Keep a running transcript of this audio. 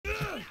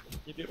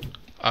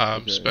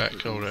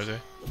Spec already.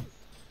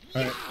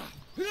 Alright.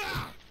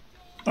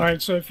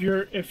 Alright, so if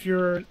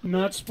you're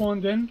not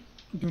spawned in,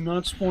 do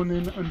not spawn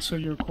in until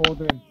you're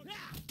called in.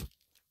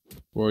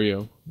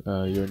 Wario,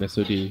 you're an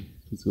SOD.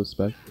 Please go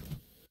spec.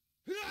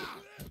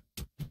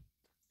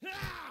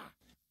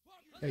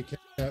 Hey,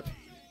 Cap.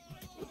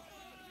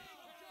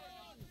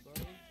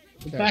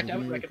 In fact, I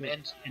would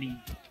recommend any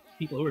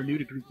people who are new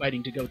to group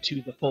fighting to go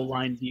to the full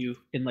line view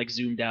in like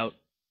zoomed out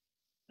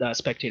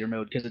spectator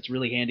mode, because it's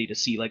really handy to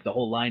see like the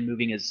whole line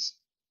moving as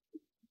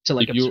to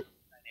like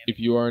if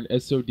you are an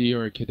SOD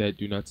or a cadet,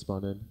 do not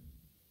spawn in.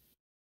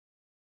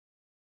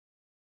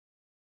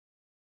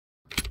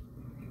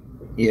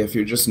 Yeah, if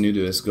you're just new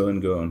to this, go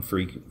on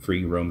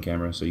free roam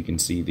camera so you can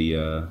see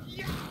the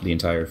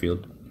entire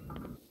field.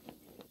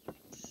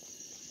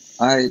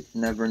 I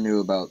never knew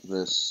about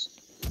this,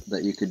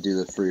 that you could do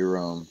the free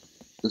roam.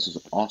 This is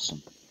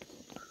awesome.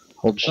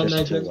 Hold shift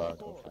to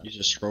use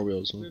your scroll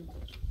wheels.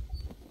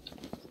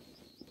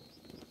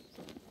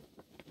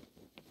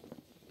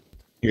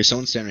 Here,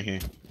 someone's standing here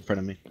in front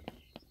of me.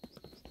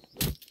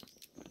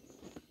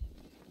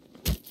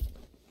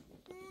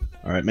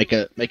 Alright, make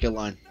a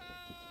line.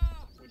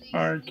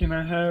 Alright, can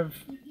I have...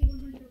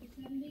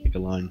 Make a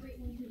line.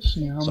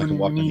 See how So I many can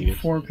walk we on need? you.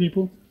 4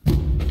 people?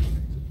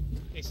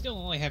 They still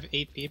only have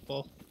 8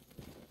 people.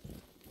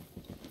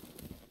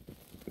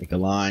 Make a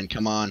line,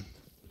 come on.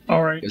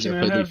 Alright, Is can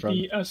there I a have from?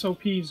 the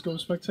SOPs go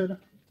spectator?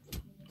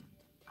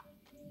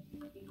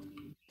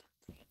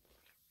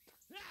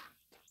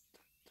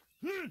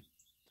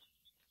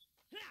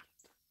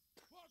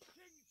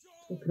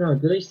 No,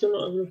 do they still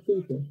not have enough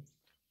people?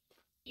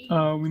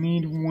 We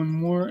need one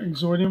more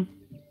Exordium.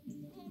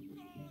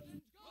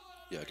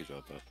 Yeah, I could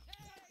drop that.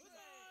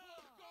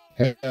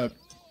 Hey,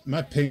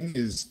 my ping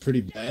is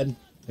pretty bad.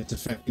 It's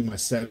affecting my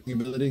saving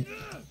ability.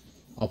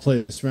 I'll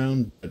play this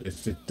round, but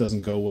if it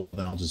doesn't go well,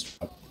 then I'll just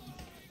drop.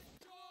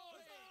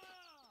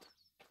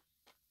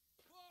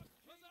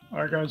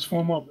 Alright guys,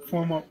 form up,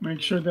 form up.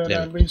 Make sure that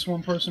Yeah. at least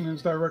one person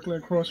is directly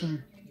across from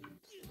you.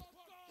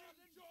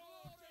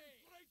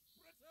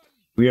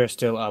 We are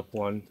still up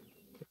one.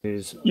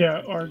 Is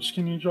Yeah, Arch,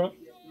 can you drop?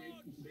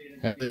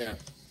 Yeah.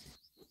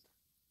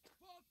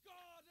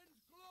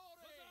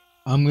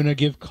 I'm gonna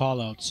give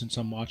call out since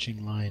I'm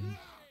watching line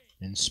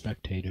and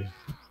spectator.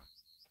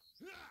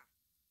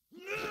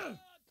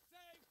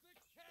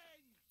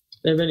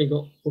 They've only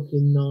got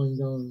fucking 9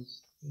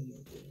 guns. Oh my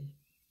god.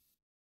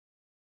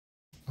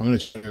 I'm gonna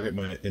try to get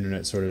my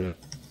internet sorted out.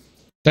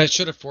 That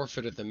should have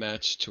forfeited the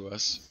match to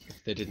us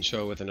if they didn't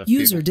show with enough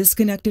User people.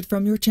 disconnected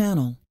from your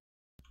channel.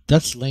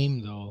 That's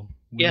lame though.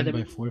 Yeah,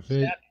 Winning by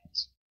forfeit.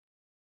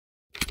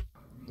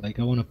 Like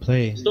I want to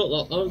play. It's not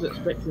like I was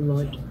expecting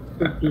like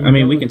 15 I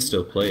mean, we guns. can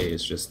still play.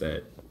 It's just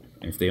that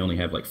if they only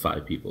have like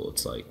 5 people,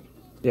 it's like.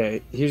 yeah.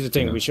 Here's the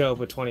thing: Yeah. we show up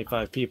with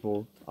 25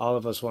 people. All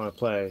of us want to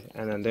play,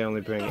 and then they only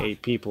bring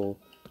 8 people,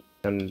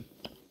 and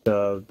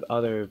the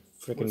other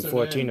freaking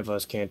 14 of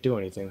us can't do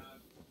anything.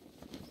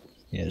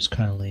 Yeah, it's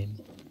kind of lame.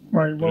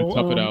 Right, well,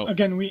 tough it out.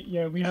 again,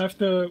 we have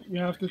to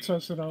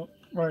test it out.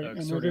 Right, and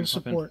it is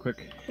support.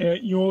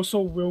 You also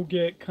will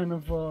get kind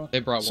of They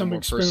brought one some more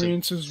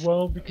experience as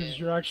well, because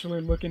you're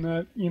actually looking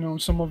at, you know,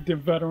 some of the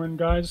veteran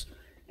guys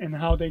and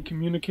how they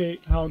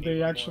communicate, how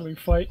they actually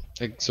fight.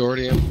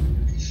 Exordium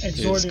is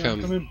Exordium,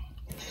 come. come in.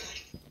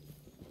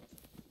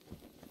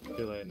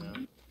 Too late now.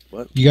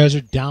 What? You guys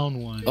are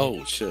down one.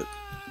 Oh shit!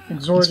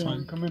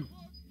 Exordium, come in.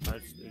 I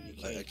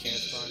can't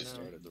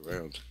started the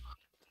round.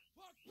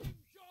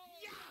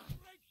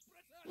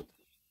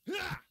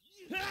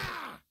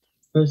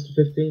 First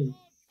to 15.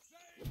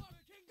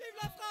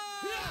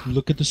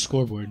 Look at the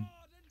scoreboard.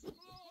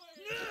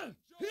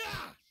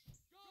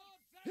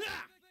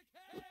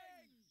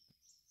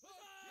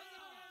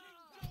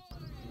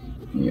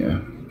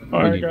 Yeah.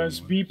 Alright guys,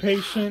 be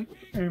patient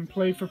and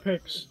play for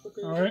picks.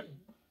 Alright?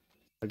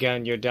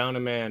 Again, you're down a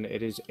man.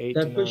 It is 8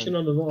 They're to 9. pushing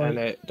on the right.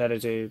 And that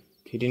is a.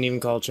 He didn't even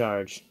call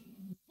charge.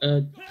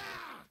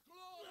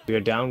 We are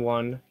down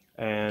 1,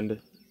 and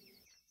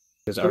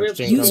does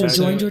Archchain come User back?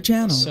 joined your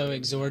channel. So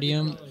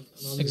Exordium,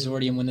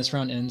 when this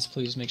round ends,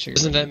 please make sure.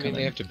 Doesn't that mean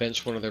they have to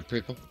bench one of their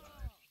people?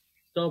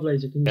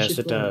 Starblazer, can you Yes, shift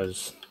it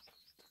does.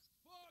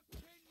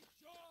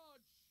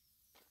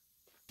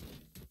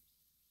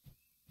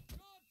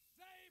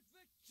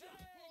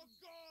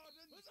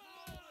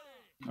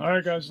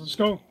 Alright guys, let's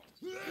go.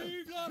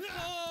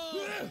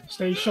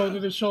 Stay shoulder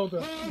to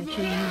shoulder. Make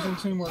sure you're using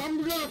teamwork.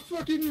 I'm gonna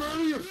fucking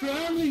murder your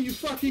family, you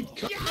fucking.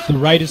 The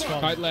right is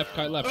falling. Kite left,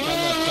 kite left, kite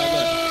left, kite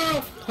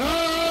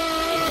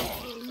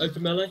left.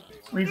 Open melee.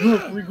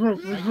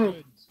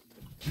 Regroup.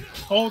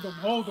 Hold them.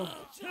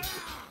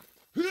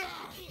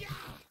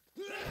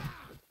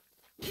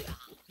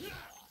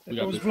 We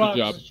got Those this.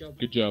 blocks.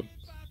 Good job.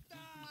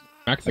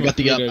 Max, I got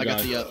the up, there, I got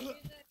guys. the up.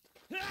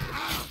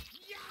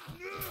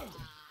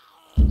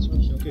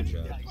 Good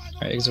job.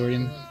 Alright,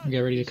 Exordium, get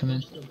ready to come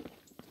in.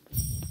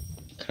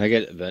 Can I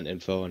get event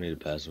info? I need a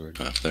password.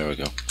 There we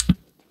go.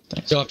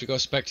 Thanks. You'll have to go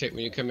spectate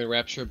when you come in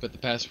Rapture, but the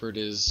password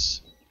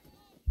is...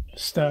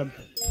 Stab.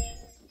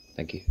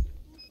 Thank you.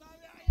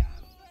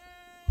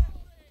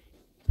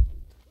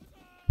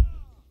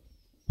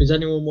 Is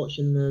anyone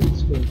watching the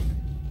screen?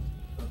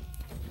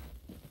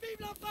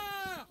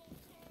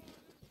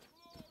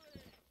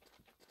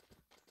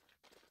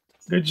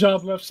 Good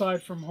job, left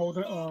side, from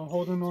holding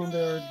on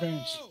their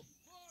advance.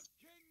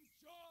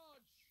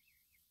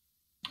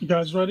 You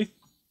guys ready?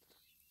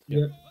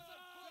 Yep.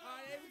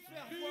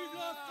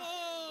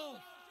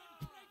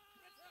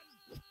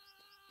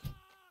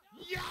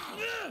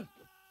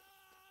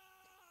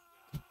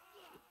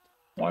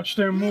 Watch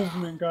their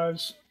movement,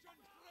 guys.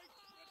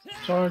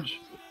 Charge.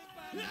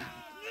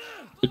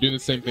 They're doing the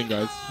same thing,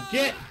 guys.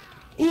 Get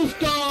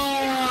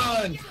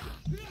Oofgone!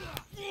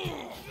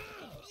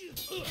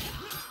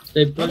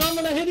 They break, I'm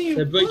gonna hit you!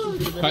 they're breaking through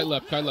the middle. Kite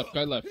left, kite left,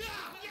 kite left.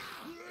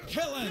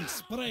 Killing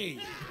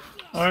spree.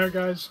 Alright,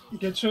 guys.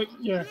 Get your,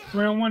 yeah,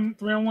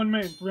 3-on-1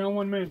 man,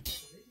 3-on-1 man.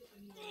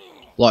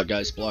 Block,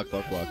 guys. Block.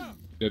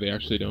 Yeah, they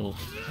actually don't.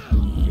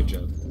 Good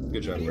job.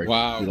 Good job.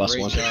 Wow, We lost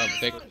great one. job.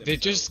 They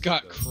just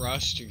got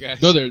crushed, you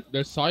guys. No,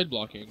 they're side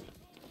blocking.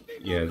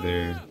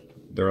 Yeah,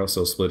 they're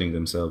also splitting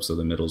themselves, so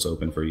the middle's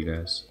open for you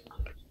guys.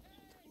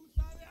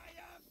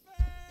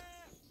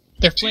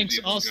 Their flanks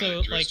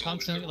also like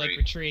constantly like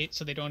retreat,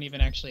 so they don't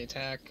even actually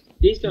attack.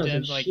 These guys And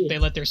then are like shit. they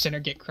let their center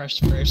get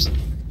crushed first.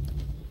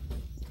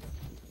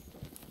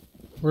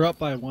 We're up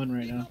by 1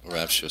 right now.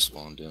 Raps just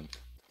spawned in.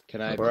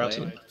 Can I We're up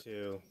play? by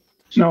 2.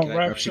 No, Can I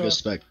Rapture. go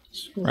spec?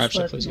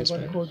 Rapture, please go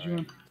Nobody spec. called you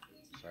in.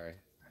 Sorry,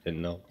 I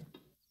didn't know.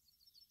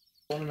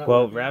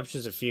 Well,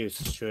 Rapture's a fuse.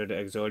 Should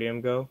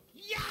Exordium go?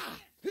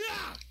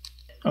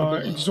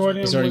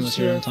 Exordium Exordium was was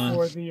here here on time.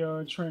 for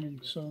the training,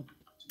 so.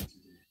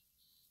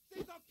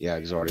 Yeah,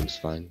 Exordium's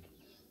fine.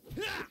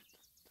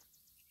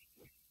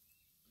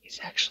 He's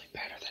actually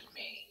better than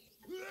me.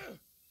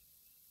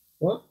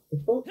 What? The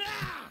fuck?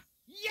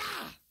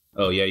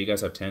 Oh yeah, you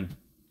guys have 10.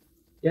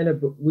 Yeah, no,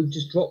 but we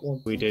just dropped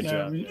one. We did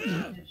Yeah,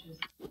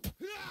 drop.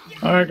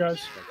 Alright,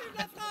 guys.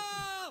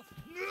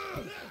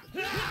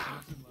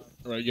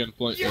 Alright, again,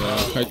 flank.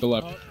 Kite the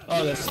left.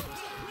 Oh, that's.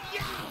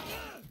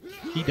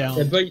 He down.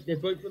 They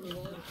broke from the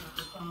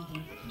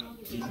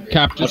line.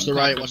 Cap, Watch just the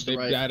right, cap watch them. the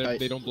right, They, kite.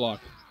 they don't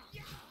block.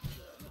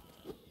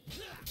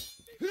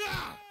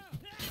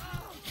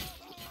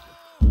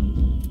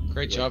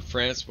 Great job,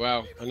 France.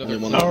 Wow, another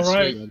Only one clean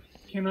Alright. sweep.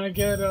 Can I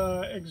get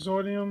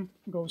Exordium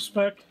go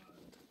spec?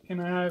 Can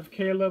I have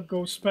Caleb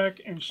go spec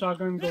and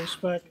Shotgun go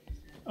spec?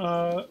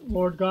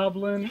 Lord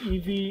Goblin,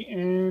 Evie,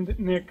 and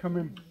Nick come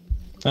in.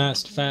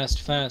 Fast, guys,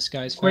 fast.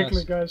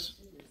 Quickly, guys.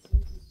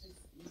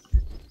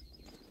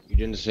 You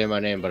didn't say my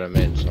name, but I'm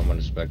in, so I'm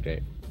gonna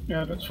spectate.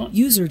 Yeah, that's fine.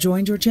 User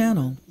joined your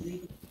channel.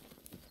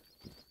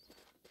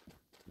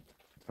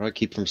 How do I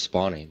keep from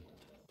spawning?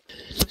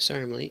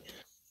 Sorry, I'm late.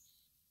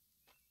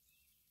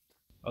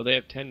 Oh, they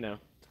have 10 now.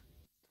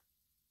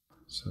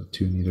 So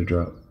 2 need to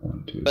drop.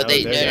 1, 2. But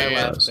they- their no, guy no, no.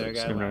 left, their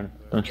guy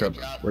left. Don't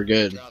trouble. We're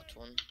good.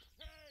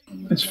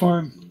 It's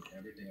fine.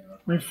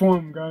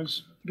 Reform,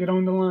 guys. Get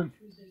on the line.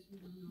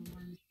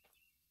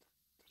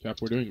 Cap,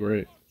 we're doing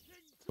great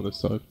on this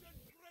side.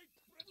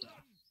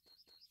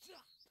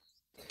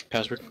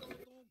 Password.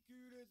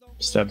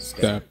 Step.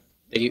 Cap.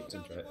 Thank you.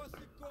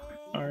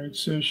 Alright,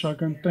 so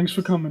Shotgun. Thanks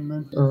for coming,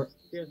 man. Alright.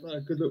 Yeah,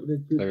 good luck with the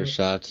group. Better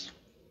shots.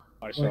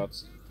 My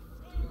shots.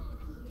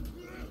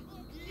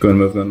 Go and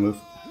move, go and move.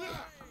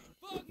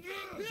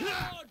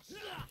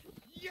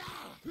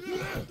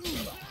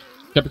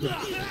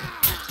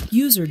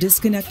 User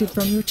disconnected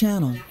from your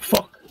channel.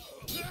 Fuck.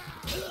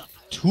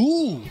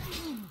 2.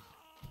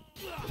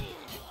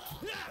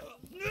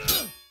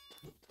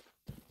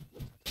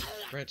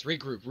 France,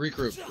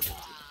 regroup.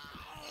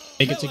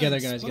 Hey, get together,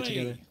 guys. Get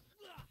together.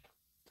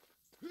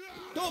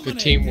 Good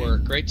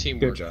teamwork. Great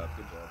teamwork. Good job.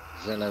 Good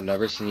job. Zen, I've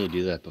never seen you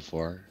do that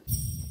before.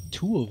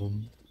 2 of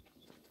them.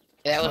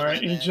 Yeah, that was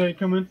Alright, my bad. EJ,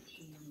 come in.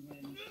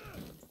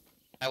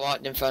 I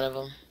walked in front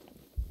of him.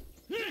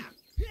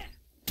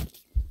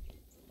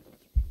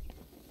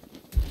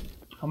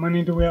 How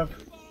many do we have?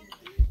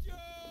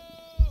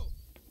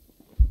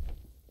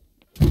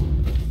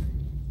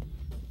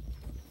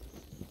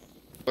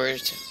 We're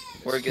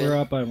good. We're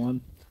up by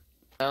 1.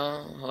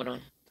 Oh, hold on.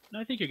 No,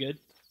 I think you're good.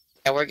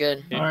 Yeah, we're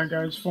good. Alright,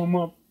 guys, form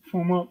up.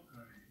 Form up.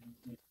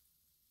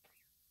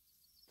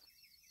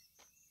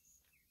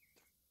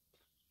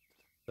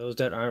 Those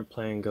that aren't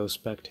playing, go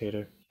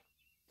spectator.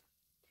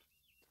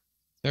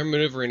 They're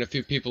maneuvering a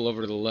few people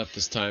over to the left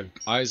this time.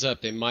 Eyes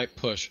up, they might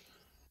push.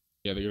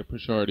 Yeah, they're gonna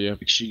push hard, yeah.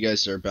 Make sure you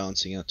guys are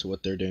balancing out to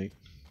what they're doing.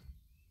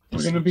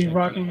 We're gonna be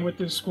rocking with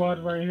this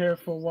squad right here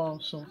for a while,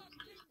 so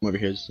I'm over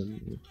here.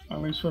 Zen.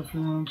 at least for a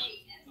few rounds.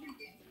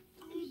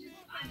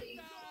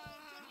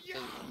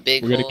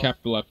 Big We're gonna hole. cap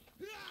the left.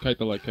 Kite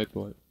the light, kite the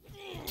light.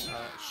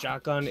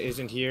 Shotgun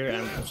isn't here,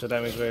 and so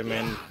that means we're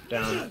man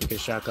down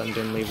because Shotgun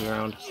didn't leave the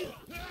round.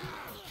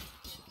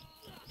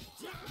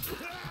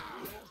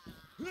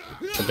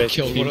 So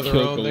basically, Killed one of their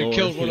own. They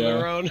killed one of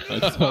their own. I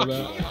saw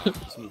that.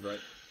 Let's move right.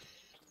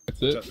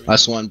 That's it.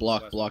 Last one,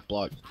 block.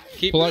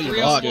 Keep Pull out your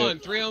 3 on rocket. 1,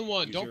 3 on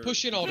 1. Don't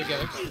push it all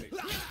together.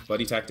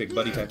 Buddy tactic,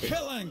 buddy tactic.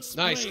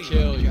 Nice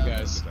kill, you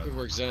guys. Good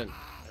work, Zen.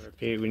 I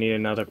repeat, we need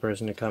another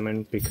person to come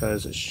in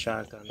because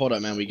Shotgun. Hold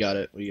up, man. We got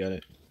it.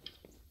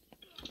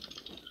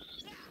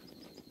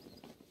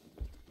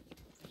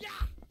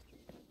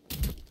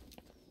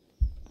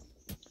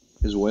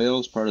 Is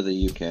Wales part of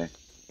the UK?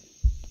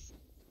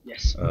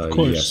 Yes. Of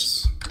course.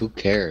 Yes. Who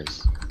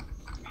cares?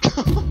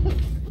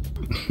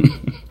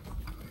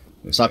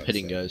 Stop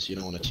hitting, guys. You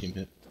don't want a team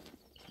hit.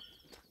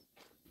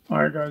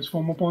 Alright guys,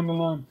 form up on the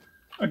line.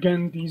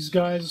 Again, these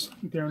guys,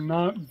 they're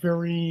not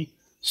very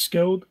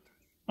skilled.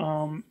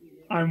 I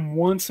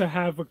want to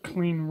have a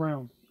clean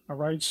round.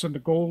 Alright, so the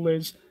goal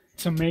is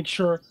to make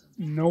sure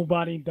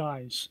nobody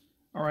dies.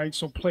 Alright,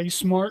 so play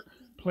smart,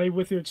 play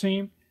with your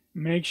team,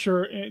 make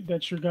sure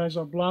that you guys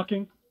are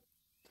blocking.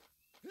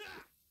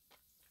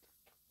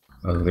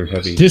 Oh, they're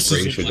heavy. This Ray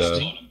is should,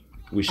 interesting.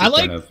 we should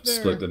kind of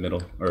split the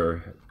middle,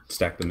 or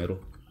stack the middle.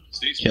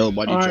 Caleb,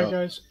 why do you Alright drop?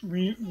 guys,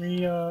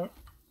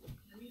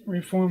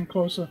 reform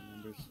closer.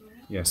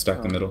 Yeah,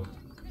 stack the middle.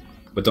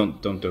 But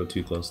don't go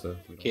too close though.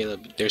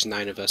 Caleb, there's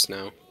 9 of us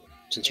now,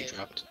 since you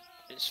dropped.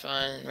 It's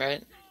fine,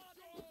 right?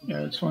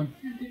 Yeah, it's fine.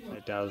 I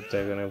doubt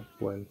they're gonna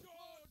win.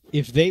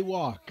 If they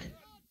walk,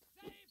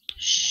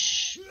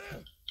 Shh.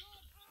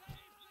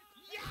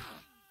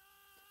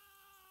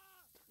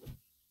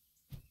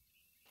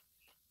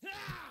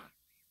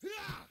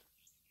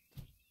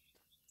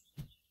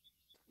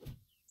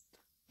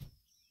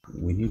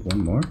 We need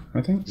one more,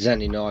 I think.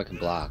 Zen, you know I can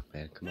block,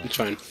 man. Come on. It's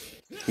fine.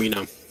 We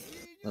know.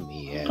 Let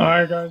me in.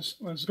 Alright guys,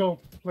 let's go.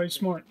 Play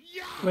smart.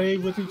 Play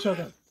with each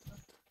other.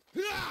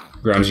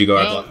 Grounds, you go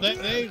Well, out.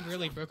 they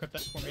really broke up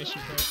that formation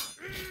quick.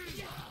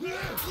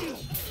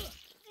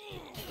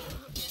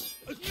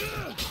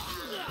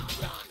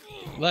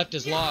 Left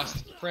is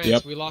lost. France,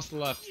 Yep. we lost the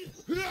left.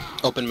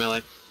 Open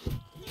melee.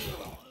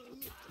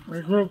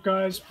 Regroup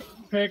guys.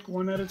 Pick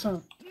one at a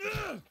time.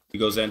 He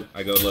goes in,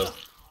 I go low.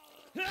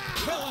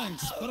 Killing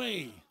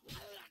spree.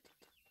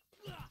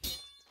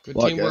 Good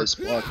Block, teamwork. guys.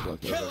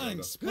 Block.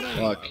 Killing spree.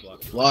 Block.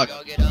 Block.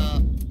 Go get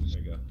up.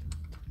 There you go.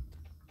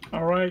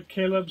 Alright,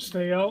 Caleb,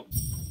 stay out.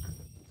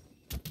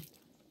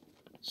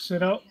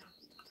 Sit out.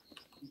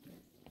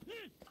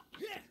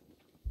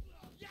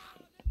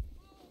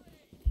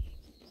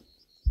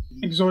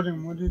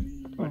 Exordium, what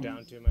did... We're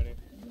down too many.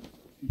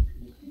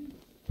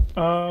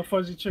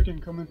 Fuzzy Chicken,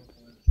 come in.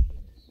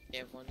 You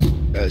have one.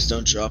 Guys,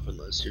 don't drop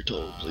unless you're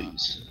told,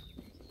 please.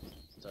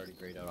 It's already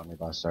grayed out on me,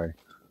 boss. Sorry.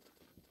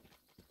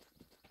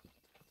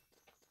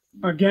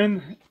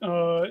 Again,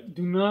 do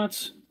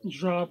not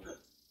drop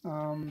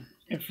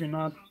if you're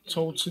not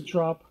told to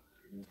drop.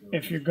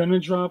 If you're gonna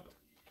drop,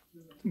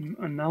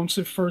 announce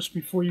it first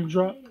before you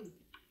drop.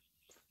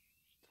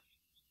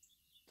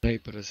 They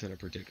put us in a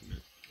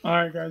predicament.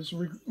 Alright guys,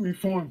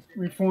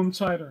 reform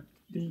tighter.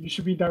 You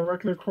should be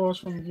directly across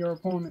from your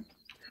opponent.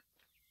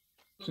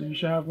 So you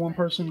should have one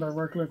person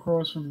directly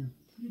across from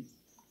you.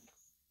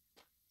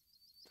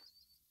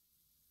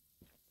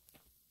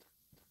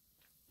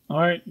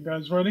 Alright, you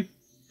guys ready?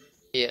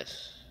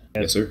 Yes.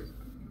 Yes, sir.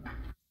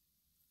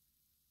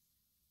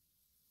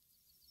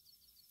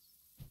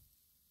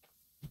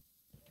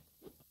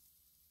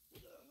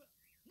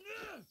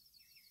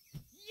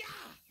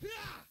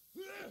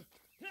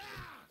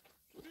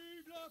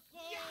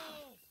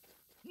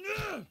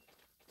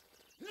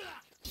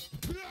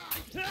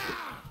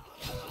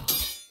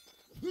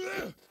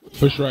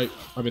 Push right.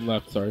 I mean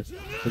left, sorry.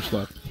 Push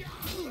left.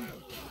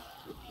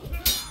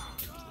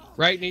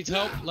 Right needs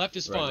help, left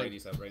is Right fine.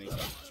 needs help, right needs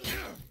help.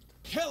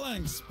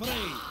 Killing spree.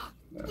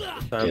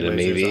 Get him,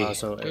 maybe.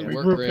 Also Good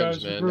Regroup, work, Rams,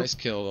 guys, man. regroup. Nice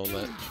kill on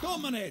that.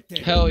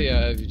 Dominating. Hell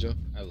yeah, Evie Joe.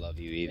 I love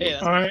you, Evie. Hey,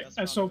 Alright,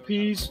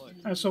 SOPs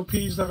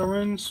that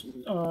are in,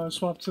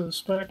 swap to the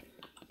spec.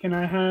 Can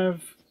I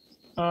have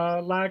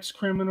Lax,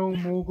 Criminal,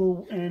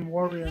 Mogul, and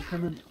Warrior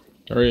come in?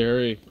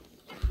 Hurry.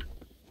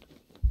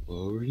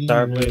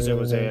 Star Blazer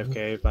was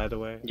AFK, by the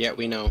way. Yeah,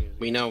 we know.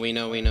 We know.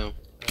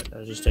 I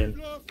was just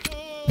in.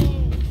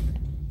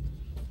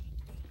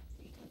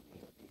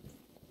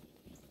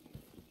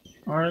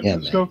 Alright, Yeah,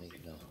 let's man. go.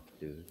 No,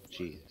 dude,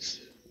 jeez.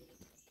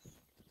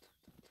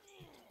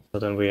 So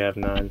then we have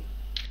 9.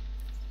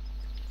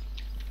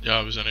 Yeah,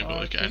 I was unable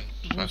to get in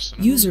fast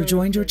enough. User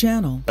joined your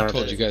channel. I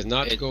told you guys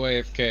not to go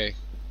AFK.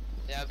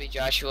 That would be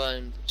Joshua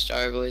and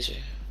Star Blazer.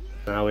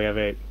 Now we have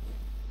 8.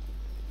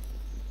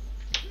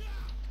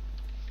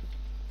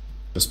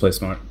 Just play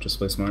smart. Just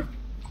play smart.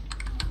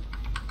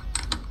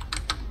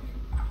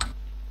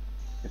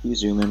 If you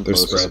zoom in They're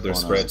close spread. up They're on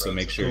spread. us. So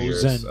make sure go you're.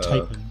 Zen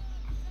typing.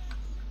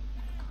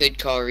 Good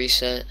call,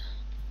 reset.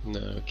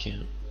 No,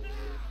 can't.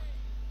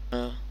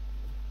 Oh.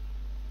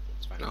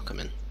 It's fine, I'll come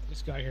in.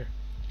 This guy here.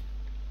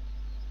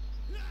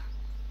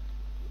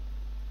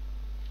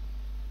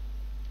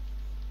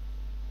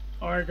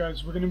 Alright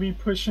guys, we're gonna be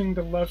pushing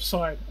the left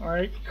side.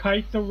 Alright,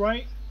 kite the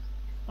right.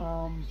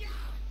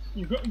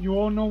 You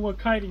all know what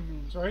kiting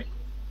means, right?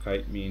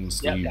 Kite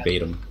means Yeah, you got bait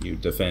them. You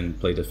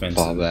play defensive.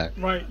 Fall back.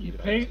 Right, you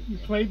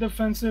play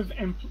defensive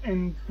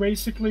and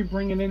basically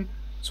bring it in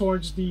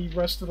towards the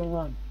rest of the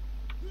line.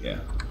 Yeah.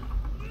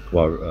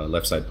 While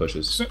left side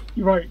pushes. So,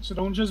 right, so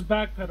don't just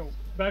backpedal.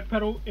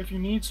 Backpedal if you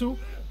need to,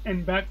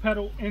 and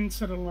backpedal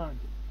into the line.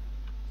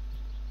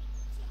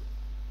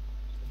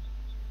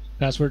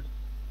 Password.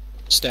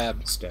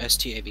 Stab.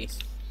 STAB.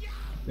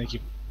 Thank you.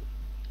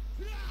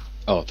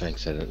 Oh,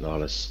 thanks. I didn't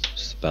notice.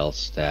 Spell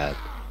stat.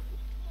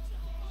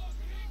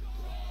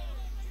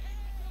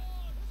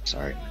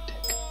 Sorry, my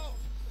dick.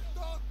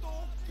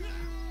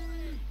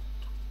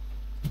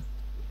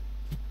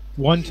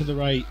 One to the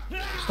right.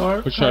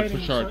 Start Push hard, fighting.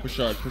 push hard, push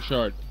hard, push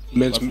hard.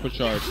 Mid's, Left, push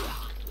hard.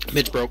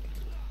 mid's broke.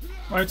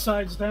 Right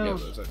side's down.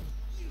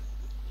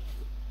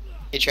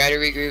 Hey, try to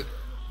regroup.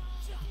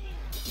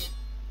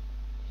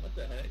 What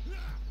the heck?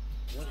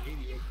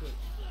 188 quick.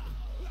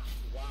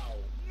 Wow.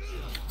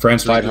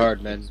 France, Fight regroup.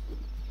 hard, men.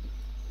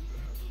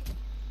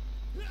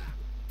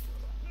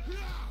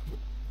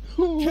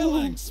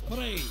 Killing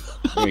spree.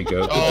 There you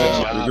go.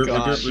 Oh, Regroup,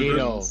 gosh, regroup,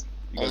 regroup.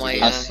 Gino. Oh my I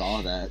god.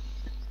 saw that.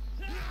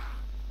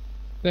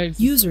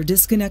 Thanks. User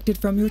disconnected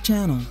from your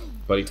channel.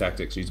 Buddy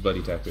tactics. Use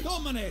buddy tactics.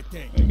 Dominating.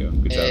 There you go.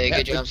 Good job. Hey,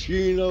 good job.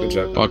 Good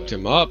job. Fucked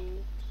him up.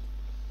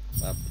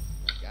 My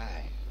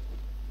guy.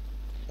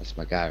 That's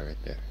my guy right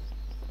there.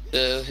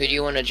 So, who do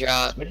you want to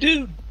drop? My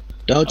dude.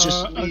 Don't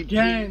just leave,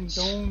 Again, please.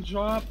 don't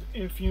drop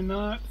if you're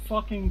not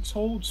fucking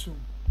told to.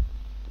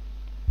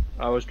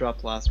 I was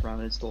dropped last round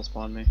and it still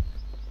spawned me.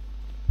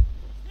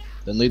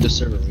 Then leave the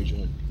server and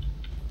rejoin.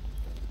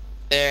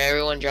 There,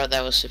 everyone drop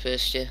that was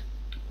supposed to.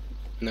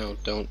 No,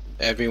 don't.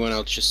 Everyone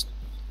else just.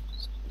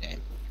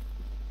 Damn.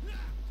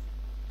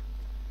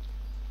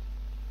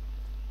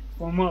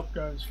 Form up,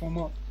 guys. Form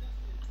up.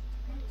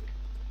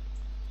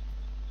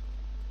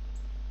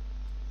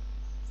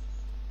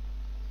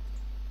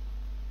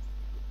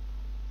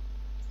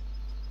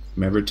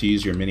 Remember to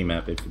use your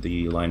minimap if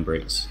the line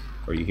breaks,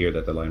 or you hear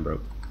that the line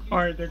broke.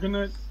 Alright, they're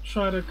gonna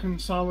try to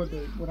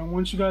consolidate. What I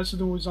want you guys to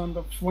do is on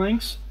the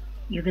flanks,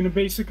 you're gonna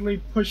basically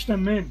push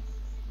them in.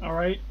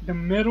 Alright? The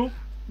middle,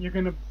 you're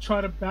gonna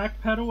try to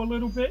backpedal a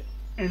little bit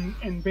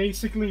and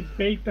basically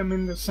bait them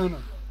in the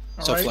center.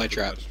 So Alright? fly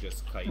trap.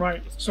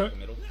 Right. So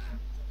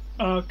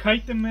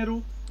kite the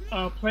middle,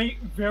 play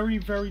very,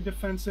 very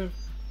defensive.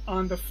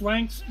 On the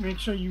flanks, make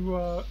sure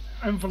you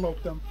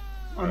envelope them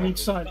on each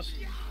side.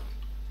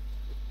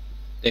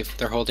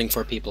 They're holding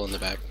 4 people in the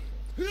back.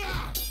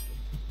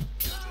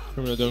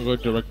 Criminal, don't go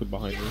directly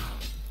behind me.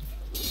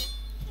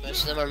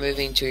 Most of them are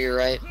moving to your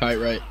right.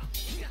 Right.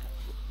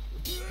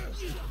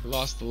 We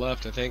lost the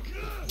left, I think.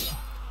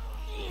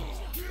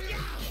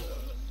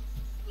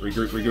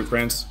 Regroup,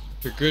 France.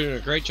 You're doing a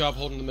great job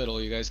holding the middle,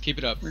 you guys. Keep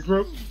it up.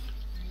 Regroup.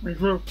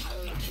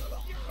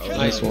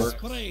 Nice work.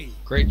 Spree.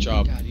 Great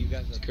job. God, you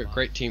guys are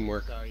Great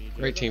teamwork.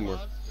 Great teamwork.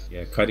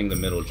 Yeah, cutting the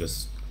middle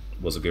just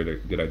was a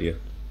good idea.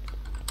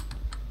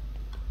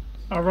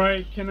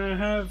 Alright, can I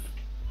have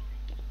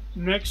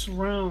next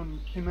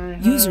round? Can I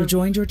have User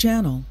joined your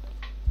channel.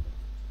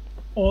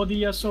 all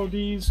the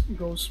SODs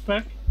go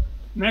spec?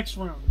 Next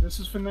round. This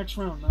is for next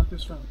round, not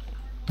this round.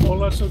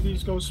 All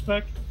SODs go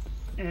spec,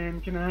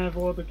 and can I have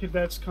all the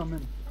cadets come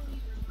in?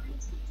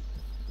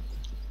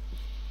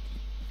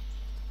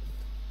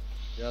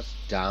 Just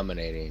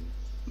dominating.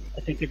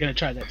 I think they're gonna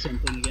try that same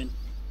thing again.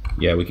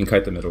 Yeah, we can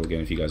kite the middle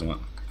again if you guys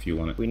want. If you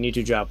want it. We need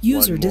to drop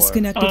User one more.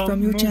 disconnected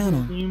from your Moser,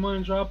 channel. do you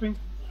mind dropping?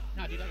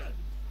 No, dude, I got it.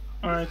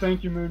 Alright,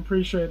 thank you, man.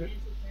 Appreciate it.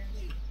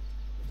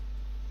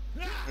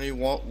 I need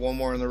one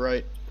more on the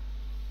right.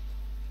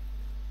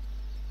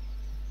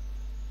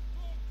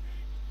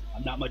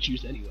 I'm not much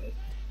use anyway.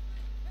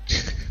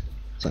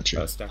 It's not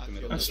true. Stack the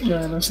middle.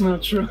 That's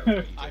not true.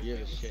 I give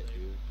a shit,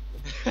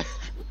 dude.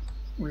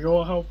 We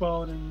all help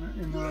out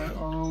in our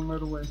own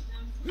little way.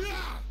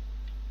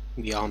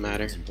 We all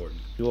matter. It's important.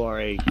 You are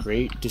a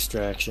great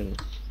distraction.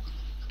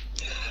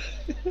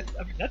 I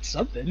mean, that's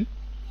something.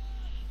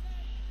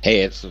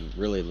 Hey, it's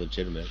really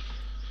legitimate.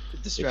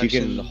 Distraction. If you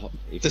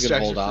can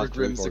Distraction hold for off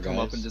 3 or Grims 4 to come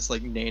guys. up and just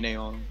like nay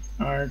on him.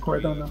 Alright,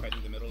 quite done now.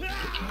 Kiting the middle.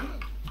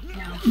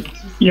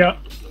 Yeah.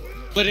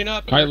 Splitting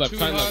up. Kite You're left, too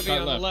kite left, heavy kite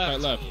on the left,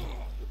 kite left.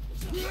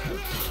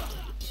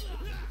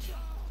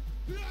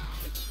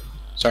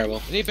 Sorry,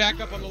 Will. I need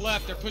backup on the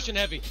left. They're pushing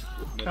heavy.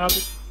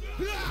 Copy.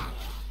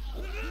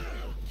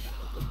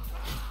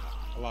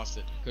 I lost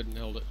it. Couldn't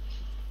hold it.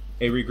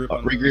 Hey, regroup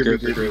on Regroup. on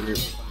the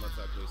left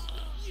side, please.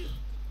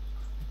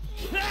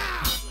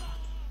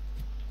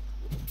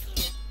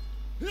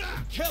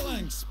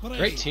 Killing spree.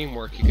 Great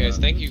teamwork, you guys.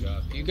 Thank you.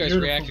 You guys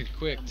Beautiful. reacted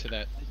quick to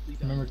that.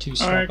 Remember to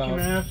swap Alright,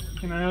 out.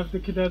 can I have the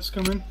cadets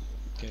come in?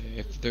 Okay,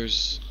 if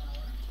there's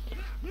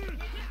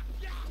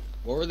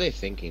What were they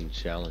thinking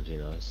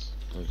challenging us?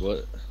 Like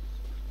what?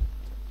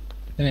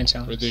 They didn't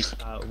challenge us.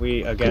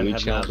 We again we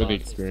have challenge not for the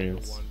lost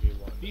experience.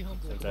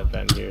 1v1 since I've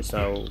been here,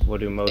 so what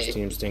do most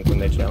teams think when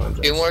they challenge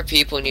us? 2 more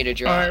people need to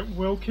drop. Alright,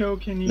 Will Kill,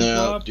 can you No,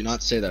 drop? do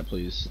not say that,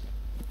 please.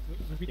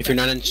 If you're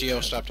not in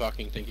Geo, stop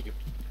talking. Thank you.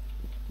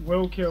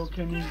 Will Kill,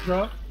 can you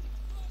drop?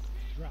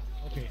 Drop.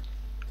 Okay.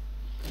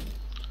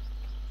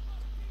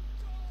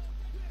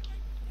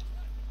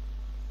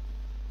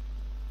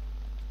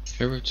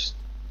 here, we're just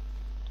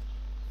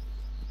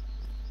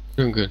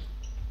doing good.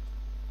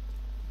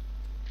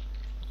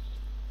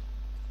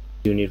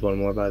 Do you need one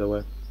more, by the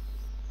way?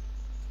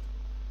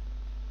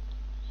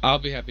 I'll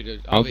be happy to.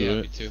 I'll I'll be do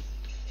happy it. to.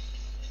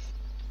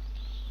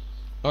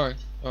 All right.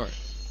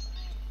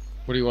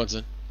 What do you want,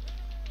 Zen?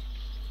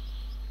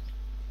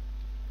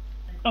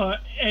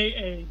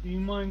 AA, do you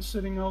mind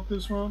sitting out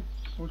this round?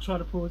 We'll try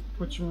to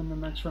put you in the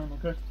next round,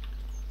 okay?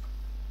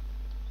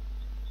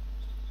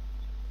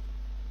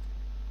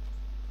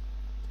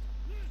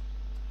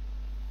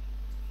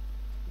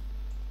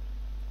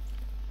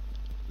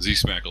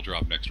 Z-Smack will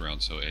drop next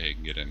round so AA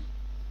can get in.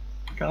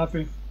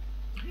 Copy.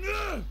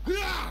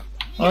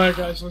 Alright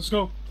guys, let's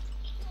go.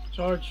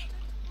 Charge.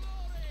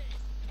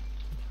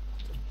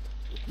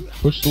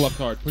 Push the left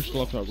hard, push the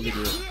left hard, we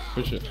can do it.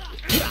 Push it.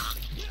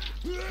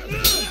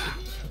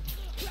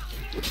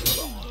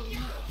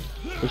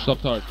 Push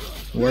left hard.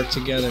 Work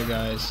together,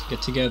 guys.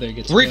 Get together,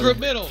 get together. Regroup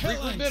middle,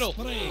 regroup middle.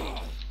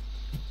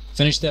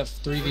 Finish that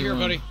 3v1. Here,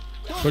 buddy.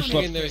 Push Hang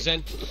left. in there,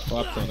 Zen.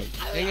 Left on him.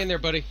 Hang in there,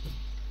 buddy.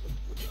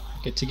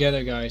 Get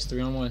together, guys.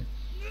 3-on-1.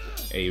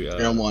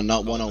 3-on-1,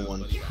 not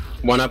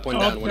 1-on-1. One up, one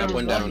down, one up,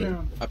 one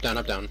down. Up, down,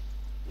 up, down.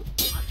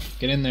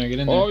 Get in there, get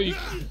in there. Oh, you...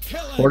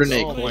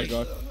 Coordinate. Oh my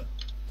god.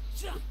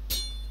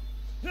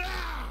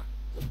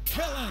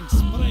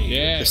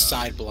 Yeah. The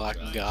side block,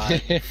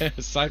 God.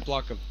 Side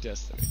block of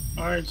destiny.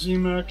 Alright,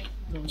 Z-Mac,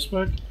 no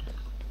respect.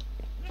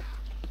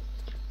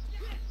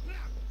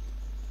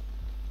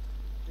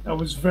 That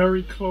was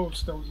very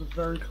close. That was a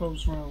very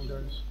close round,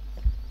 guys.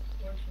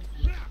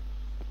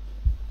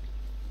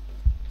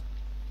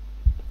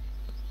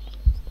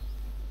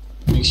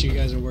 Make sure you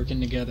guys are working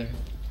together.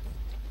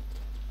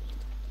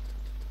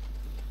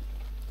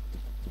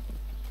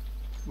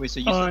 Wait, so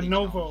you said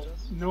Novo,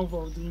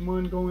 do you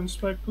mind go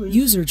inspect, please?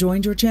 User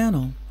joined your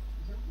channel.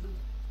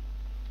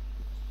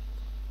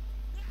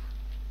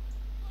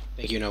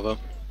 Thank you, Novo.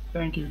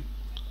 Thank you.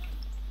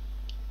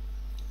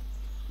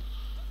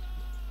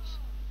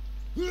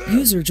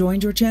 User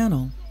joined your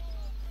channel.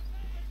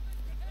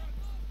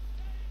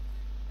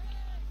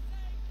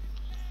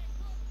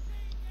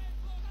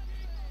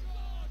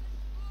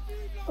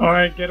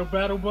 Alright, get a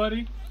battle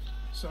buddy.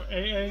 So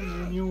AA, me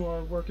and you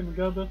are working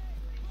together.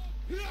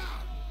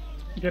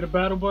 Get a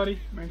battle buddy.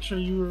 Make sure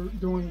you're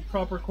doing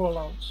proper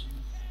callouts.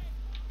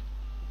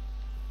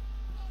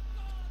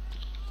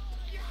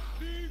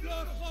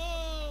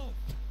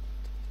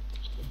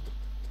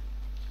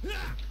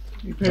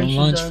 Be patient, Don't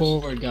lunge guys.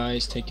 forward,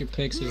 guys. Take your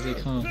picks as they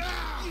come.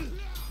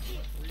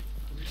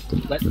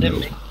 Let them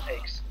make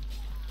mistakes.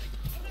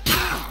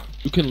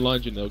 You can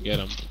lunge and they'll get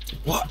him.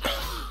 What?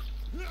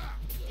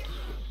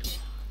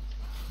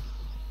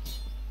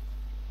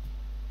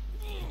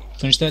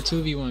 Finish that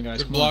 2v1, guys.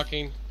 Good Come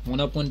blocking. On. One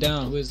up, one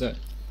down. Who is that?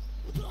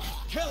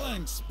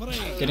 Killing spree.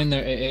 Get in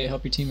there, AA.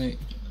 Help your teammate.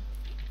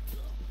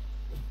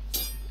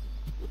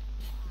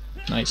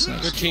 Nice,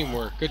 nice. Good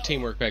teamwork. Good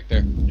teamwork back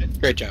there.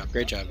 Great job,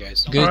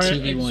 guys. Good Alright,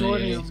 2v1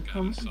 AA.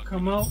 Exordium,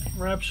 come out.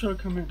 Rapture,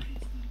 come in.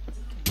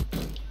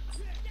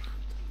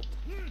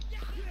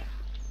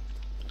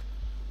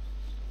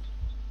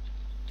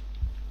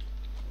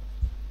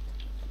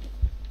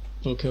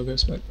 Full kill, go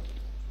spec.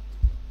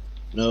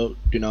 No,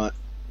 do not.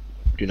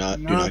 Do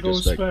not Go go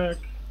spec.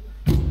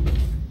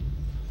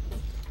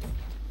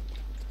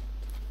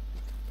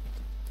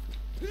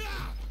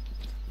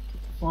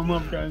 Form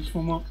up, guys.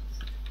 Form up.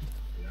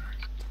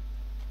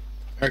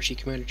 Archie,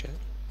 Commander Chat.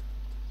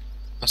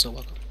 Also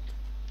welcome.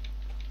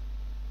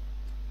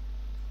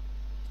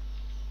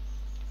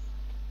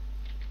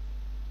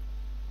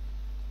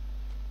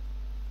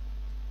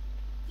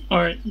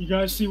 Alright, you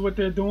guys see what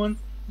they're doing?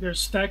 They're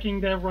stacking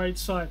that right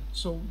side.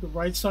 So the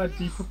right side,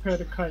 be prepared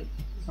to kite.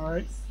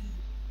 Alright?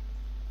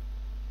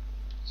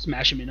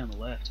 Smash him in on the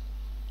left.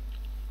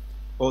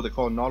 Oh, they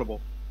call it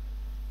inaudible.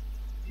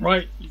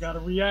 Right, you gotta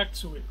react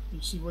to it. You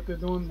see what they're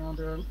doing now?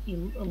 They're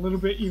a little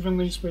bit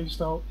evenly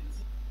spaced out.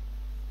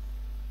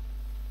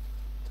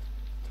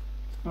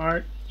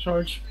 Alright,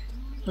 charge.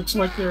 Looks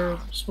like they're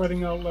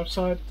spreading out left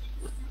side.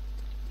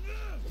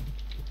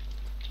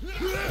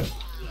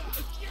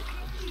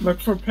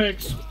 Look for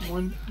picks.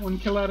 One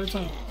kill at a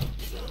time.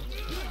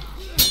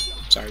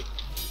 Sorry.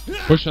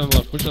 Push on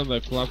left, push on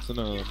left, collapse on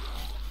left.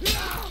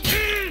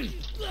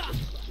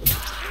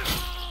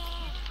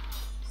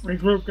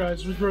 Regroup,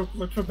 guys, regroup.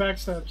 Look for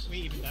backstabs. We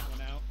even that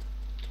one out.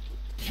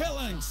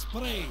 Killing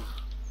spree.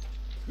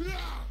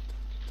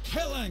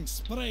 Killing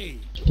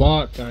spree.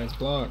 Block, guys,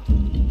 block.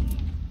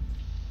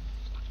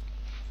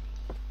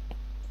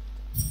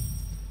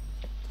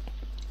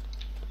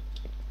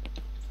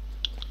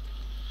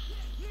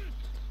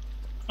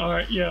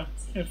 Alright, yeah.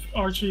 If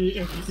Archie,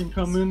 if you can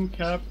come in,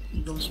 Cap,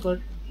 you go spec.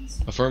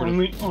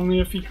 Affirmative. Only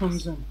if he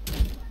comes in.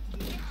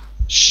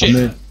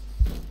 Shit.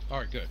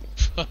 Alright, good.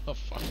 Oh,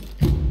 fuck.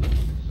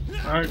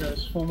 Alright,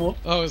 guys, form up.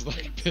 I was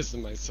like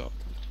pissing myself.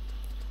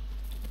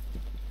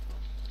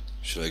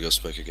 Should I go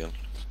spec again?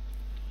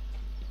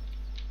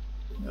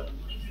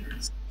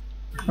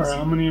 Alright,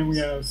 how many we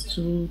have?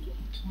 2.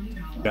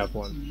 Got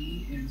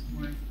one.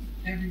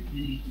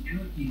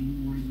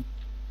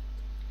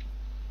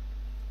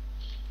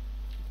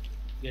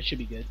 That should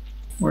be good.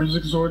 Where's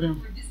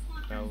Exordium?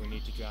 No, we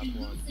need to drop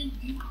one.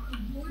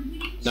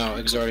 No,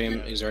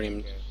 Exordium, he's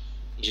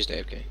just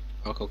AFK.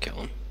 I'll go kill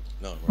him.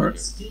 No,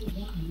 Right.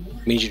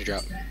 We need you to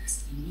drop.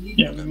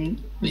 Yeah, we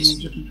need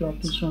you to drop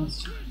this one.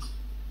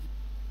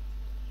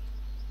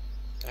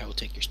 I will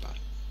take your spot.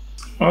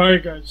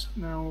 Alright, guys.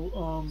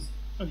 Now,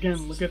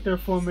 again, look at their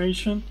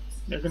formation.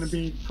 They're going to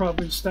be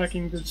probably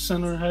stacking the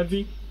center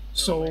heavy.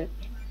 So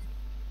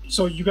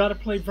you got to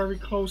play very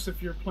close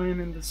if you're playing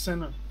in the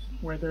center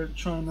where they're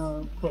trying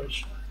to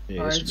push.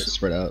 Yeah, Alright,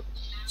 spread out.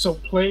 So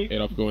play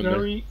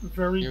going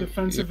very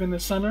defensive in the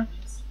center,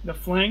 the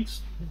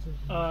flanks.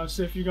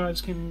 See if you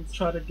guys can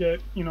try to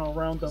get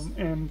around them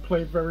and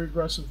play very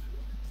aggressive.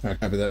 Alright,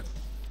 copy that.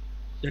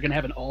 They're gonna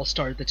have an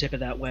all-star at the tip of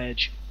that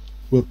wedge.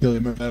 We'll kill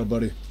your metal,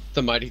 buddy.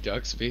 The Mighty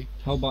Ducks, V.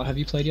 Hellbot, have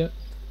you played yet?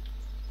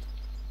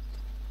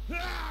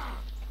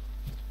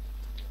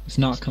 If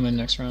not, come in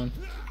next round.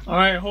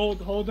 Alright,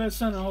 hold that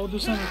center, hold the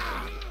center.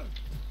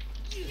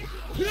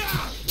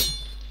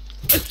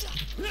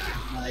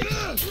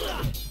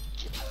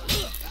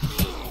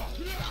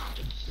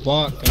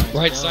 Block, guys.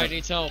 Right block. side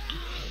needs help.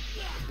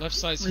 Left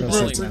side's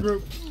Regroup, healing.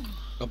 regroup.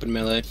 Open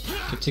melee.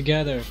 Get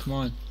together, come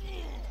on.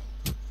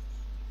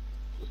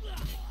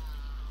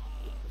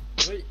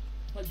 Wait,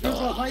 you're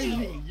behind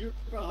me. You're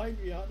behind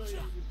me. How do I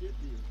even get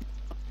you?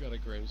 You got a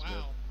Graham's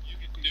wow. You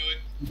can do it.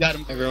 You got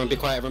him. Everyone be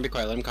quiet, everyone be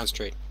quiet, let him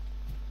concentrate.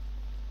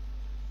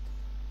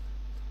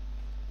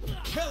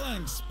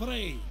 Killing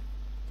spree.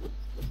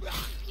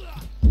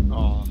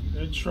 Oh,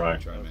 good try.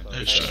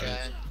 Nice try.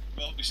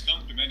 Well, we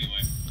stumped him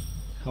anyway.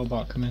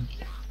 Hellbot, come in.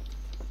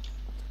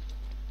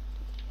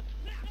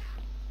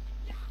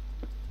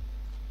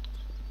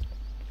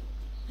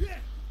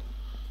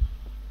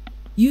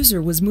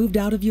 User was moved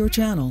out of your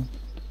channel.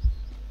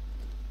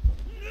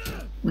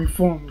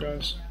 Reform,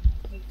 guys.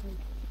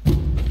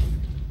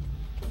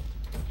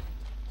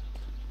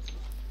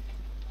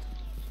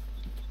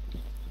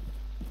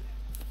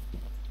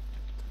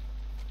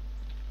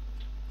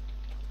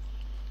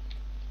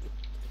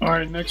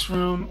 Alright, next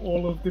round,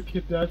 all of the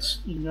cadets,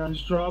 you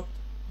guys drop,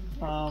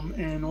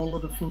 and all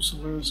of the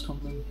Fusiliers come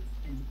in.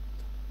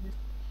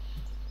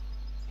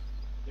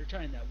 They're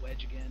trying that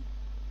wedge again.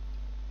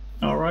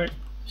 Alright,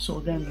 so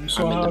again, you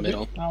saw I'm in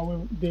the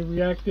how they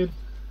reacted.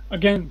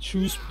 Again,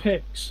 choose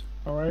picks,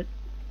 alright?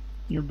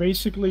 You're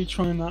basically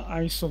trying to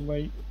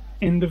isolate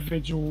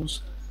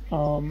individuals.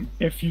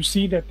 If you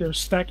see that they're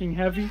stacking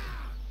heavy,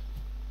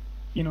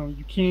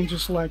 you can't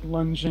just like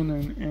lunge in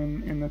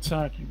and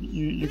attack.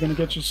 You're gonna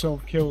get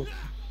yourself killed.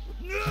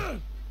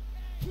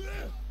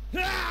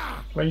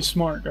 Play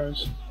smart,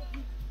 guys.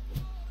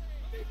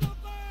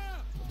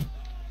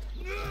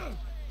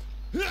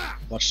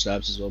 Watch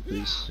stabs as well,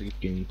 please. So you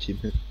can team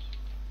hit.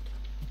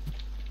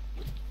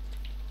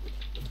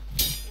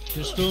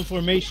 They're still in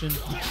formation.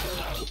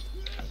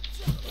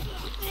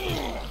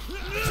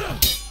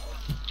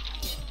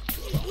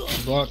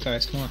 Block,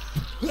 guys, come on.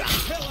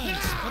 Killing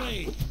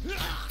spree.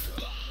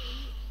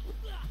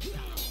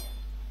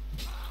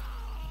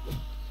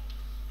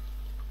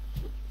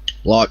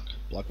 Block.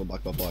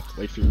 Block.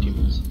 Wait for your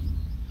teammates.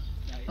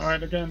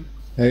 Alright, again.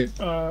 Hey.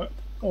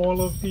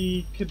 All of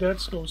the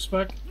cadets go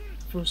spec.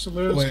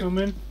 Fusiliers come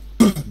in.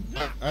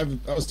 I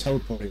was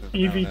teleporting.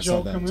 Evie I saw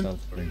Joe that come in.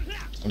 teleporting.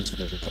 I'm just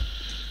gonna go.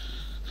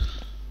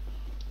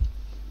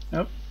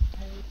 Yep.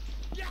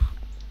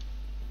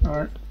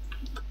 Alright.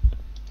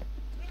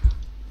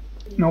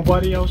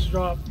 Nobody else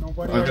drop.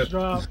 Nobody else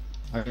drop.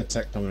 I got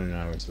tech coming in an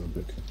hour, so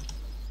we're good.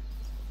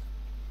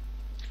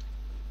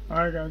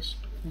 Alright, guys.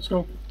 Let's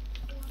go.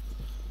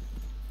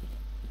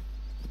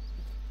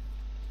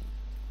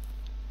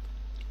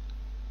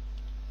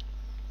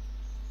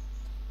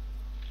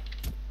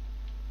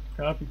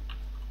 Copy.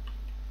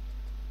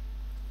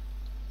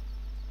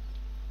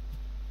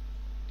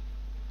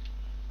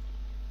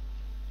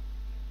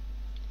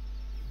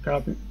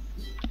 Copy.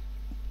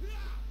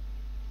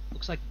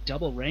 Looks like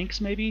double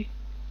ranks, maybe?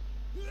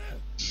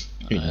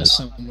 That's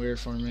some weird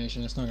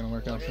formation. It's not gonna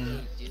work out for me.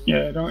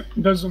 Yeah,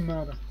 it doesn't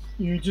matter.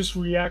 You just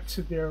react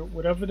to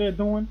whatever they're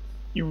doing,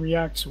 you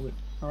react to it.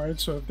 Alright,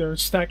 so if they're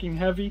stacking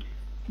heavy,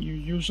 you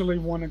usually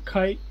want to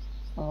kite.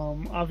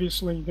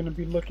 Obviously, you're going to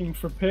be looking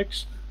for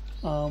picks.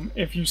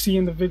 If you see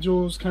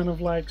individuals kind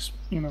of like,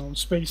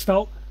 spaced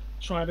out,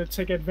 try to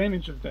take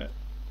advantage of that.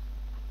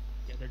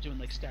 Yeah, they're doing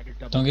like staggered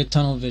double. Don't get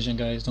tunnel vision,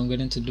 guys. Don't get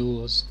into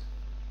duels.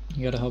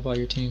 You gotta help out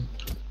your team.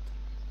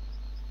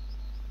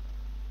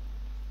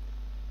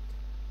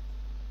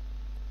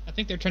 I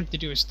think they're trying to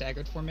do a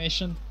staggered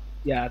formation.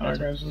 Yeah, Alright,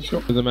 guys, let's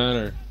go. Doesn't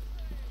matter.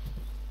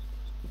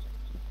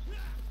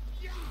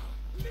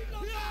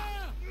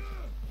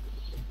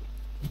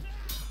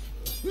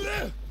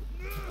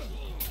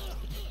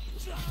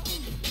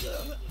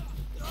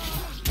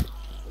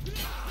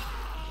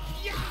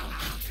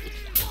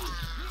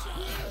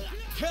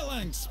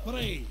 Killing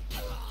spree.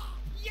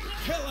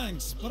 Killing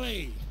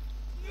spree.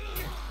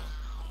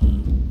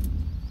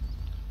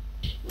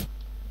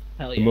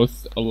 Hell yeah. The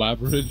most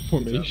elaborate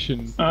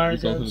formation Alright,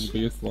 resulted in guys. the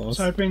biggest loss.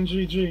 Type in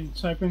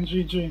GG. Type in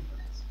GG.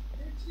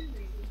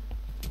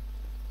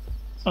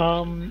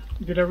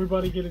 Did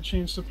everybody get a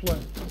chance to play?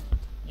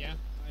 Yeah.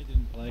 I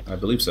didn't play. I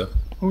believe so.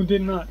 Who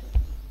did not?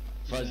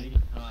 Fuzzy.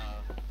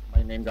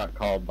 My name got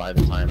called by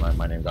the time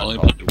my name got Only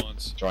called. played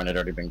once. Join had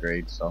already been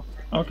graded, so.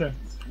 Okay.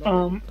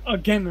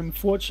 Again,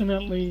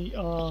 unfortunately,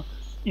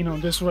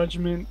 this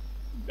regiment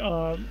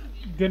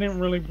didn't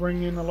really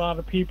bring in a lot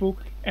of people.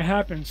 It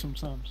happens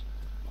sometimes.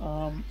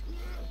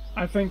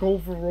 I think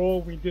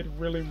overall we did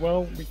really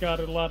well. We got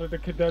a lot of the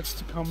cadets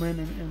to come in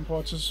and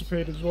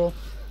participate as well.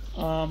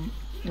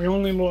 We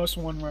only lost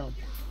one round,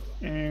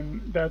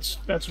 and that's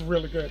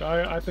really good.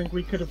 I think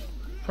we could have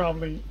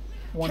probably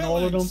won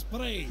all of them,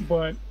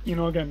 but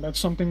again, that's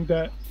something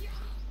that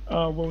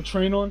we'll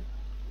train on.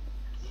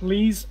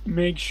 Please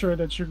make sure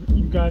that you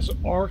guys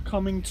are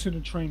coming to the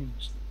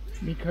trainings,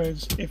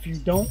 because if you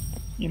don't,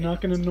 you're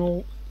not going to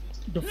know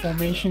the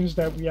formations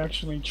that we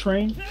actually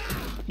train.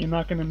 You're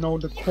not going to know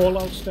the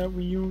call-outs that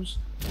we use,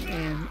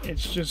 and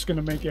it's just going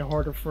to make it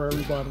harder for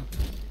everybody.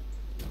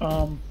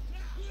 Who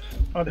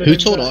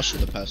told Osher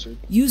the password?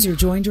 User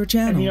joined your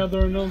channel. Any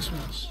other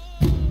announcements?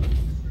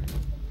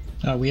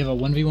 We have a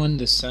 1v1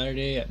 this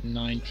Saturday at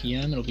 9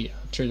 p.m. It'll be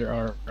after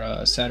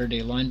our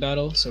Saturday line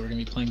battle, so we're going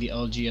to be playing the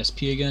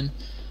LGSP again.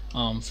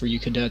 For you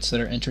cadets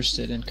that are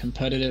interested in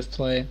competitive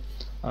play,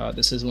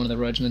 this is one of the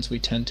regiments we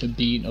tend to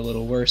beat a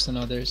little worse than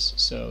others,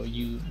 so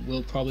you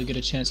will probably get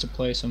a chance to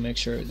play, so make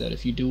sure that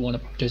if you do want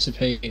to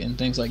participate in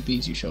things like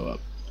these, you show up.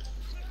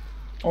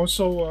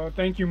 Also,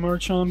 thank you,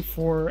 Merchon,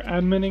 for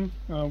adminning.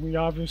 We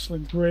obviously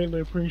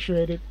greatly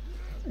appreciate it,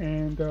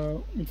 and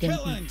we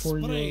thank you for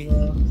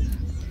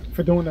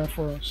for doing that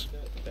for us.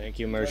 Thank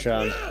you,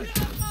 Merchon.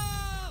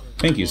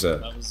 Thank you, sir.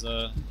 That was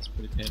it's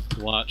pretty painful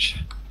to watch.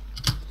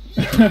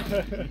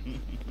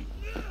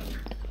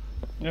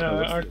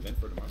 Yeah,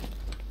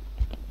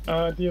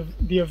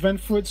 the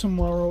event for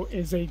tomorrow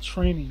is a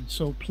training,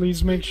 so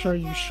please make sure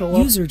you show up.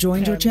 User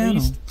joined your channel.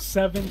 At least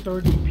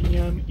 7:30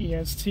 p.m.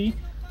 EST.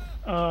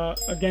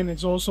 Again,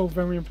 it's also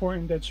very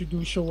important that you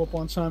do show up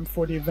on time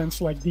for the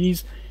events like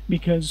these,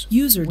 because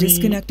user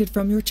disconnected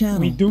from your channel.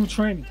 We do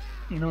training,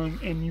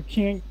 and you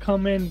can't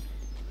come in,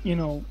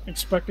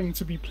 expecting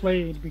to be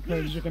played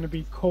because you're going to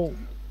be cold.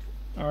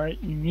 All right,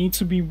 you need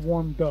to be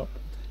warmed up,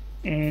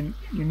 and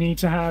you need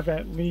to have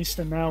at least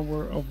an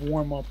hour of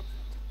warm up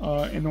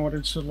in order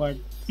to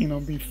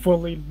be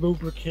fully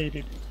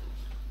lubricated,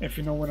 if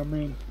you know what I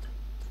mean.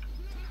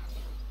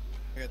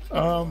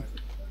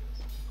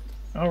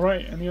 All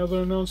right, any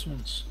other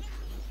announcements?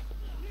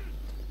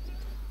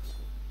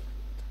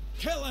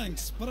 Killing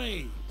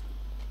spree.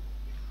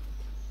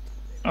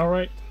 All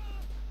right.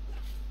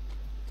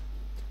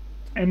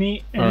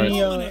 Any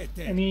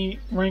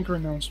ranker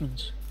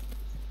announcements?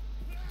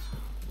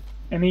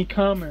 Any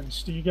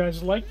comments? Do you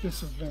guys like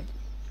this event?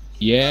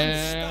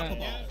 Yeah,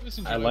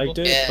 I liked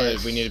it,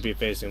 but we need to be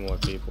facing more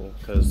people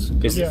because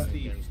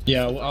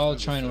yeah, I'll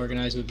try and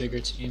organize with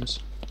bigger teams.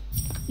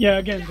 Yeah,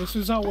 again, this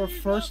is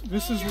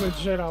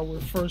legit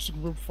our first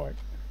group fight.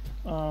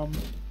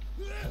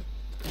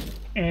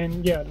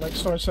 And yeah, like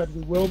Star said,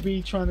 we will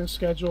be trying to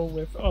schedule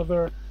with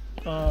other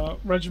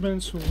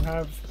regiments who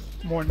have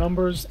more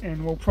numbers,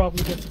 and we'll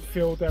probably get to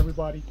field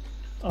everybody.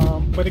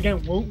 But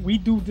again, we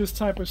do this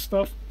type of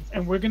stuff,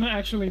 and we're gonna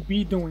actually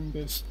be doing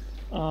this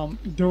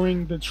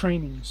during the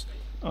trainings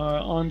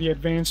on the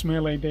advanced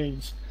melee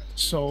days.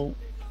 So,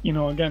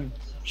 again,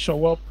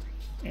 show up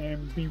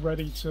and be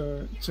ready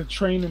to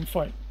train and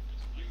fight.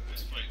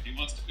 He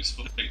wants to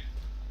fight.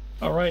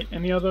 All right.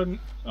 Any other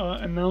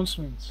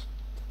announcements?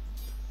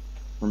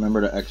 Remember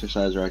to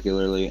exercise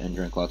regularly and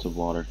drink lots of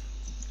water.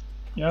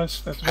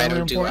 Yes, that's very important. I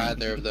don't do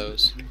important. either of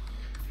those.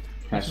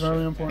 That's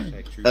very important.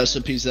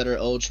 SMPs that are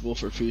eligible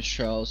for food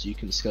trials, you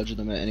can schedule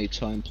them at any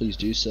time. Please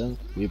do so.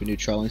 We have a new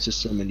trialing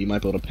system, and you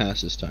might be able to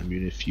pass this time,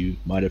 even if you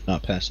might have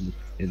not passed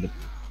in the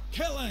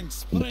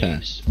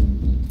past.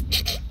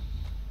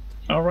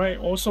 All right.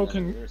 Also,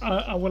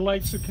 I would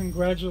like to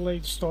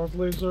congratulate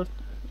Starblazer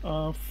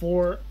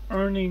for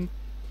earning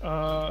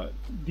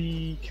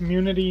the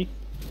community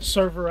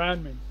server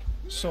admin.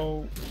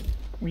 So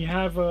we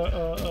have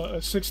a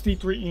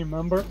 63E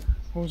member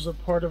who's a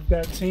part of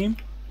that team.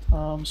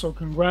 So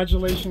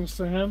congratulations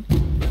to him.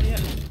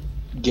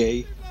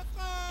 Gay.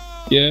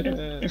 Yeah.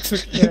 It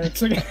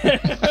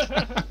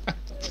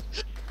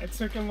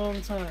took a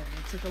long time.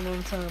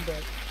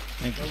 But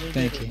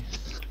Thank you.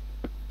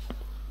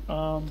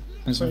 I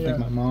just want to thank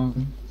my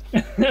mom.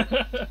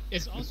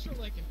 Is also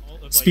like an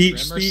alt of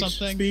speech, Rim or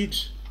something?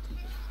 Speech.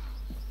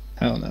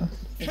 Hell no.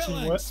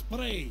 Killing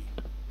spree.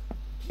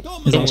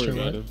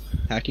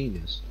 Hacking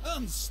is.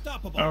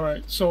 Unstoppable. All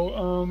right.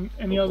 So,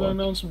 any other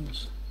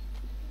announcements?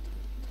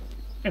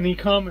 Any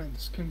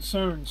comments,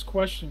 concerns,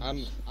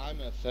 questions? I'm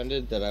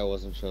offended that I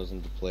wasn't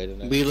chosen to play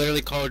tonight. We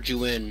literally called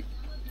you in.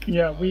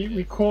 Yeah,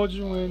 we called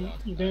you in.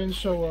 You didn't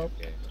show up.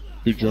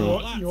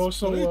 You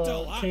also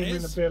came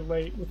in a bit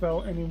late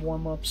without any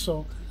warm up.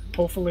 So,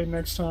 hopefully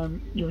next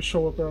time you'll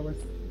show up early.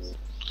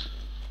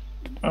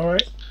 All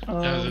right.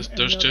 Yeah,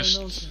 there's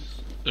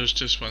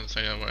just one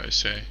thing I want to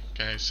say,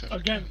 guys.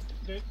 Again,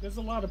 there's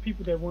a lot of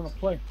people that want to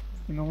play.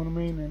 You know what I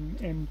mean?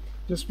 And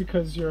just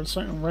because you're a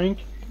certain rank,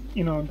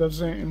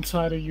 doesn't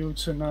entitle you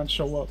to not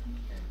show up.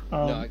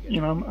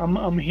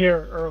 I'm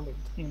here early.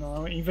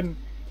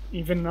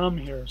 Even I'm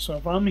here. So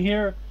if I'm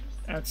here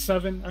at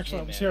 7, actually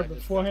I was here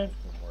beforehand.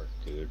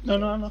 dude.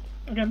 No.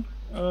 Again,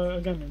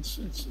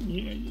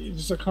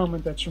 it's a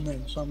comment that you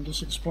made, so I'm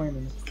just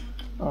explaining it.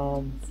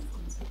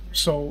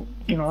 So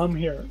I'm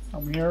here.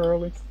 I'm here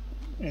early,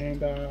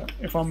 and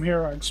if I'm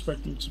here, I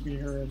expect you to be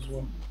here as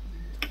well.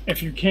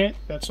 If you can't,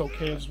 that's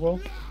okay as well.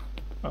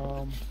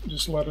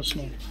 Just let us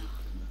know.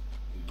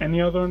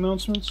 Any other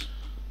announcements?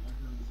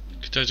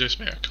 Could I just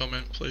make a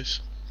comment,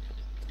 please?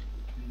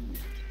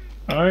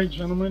 Alright,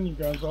 gentlemen, you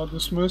guys are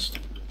dismissed.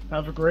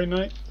 Have a great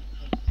night.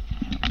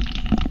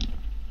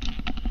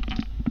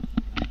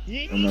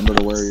 Remember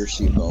to wear your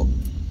seatbelt.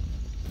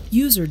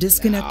 User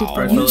disconnected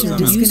from User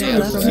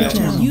disconnected from your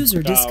channel.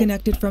 User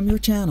disconnected from your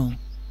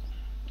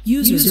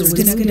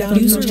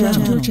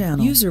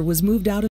channel. User was moved out of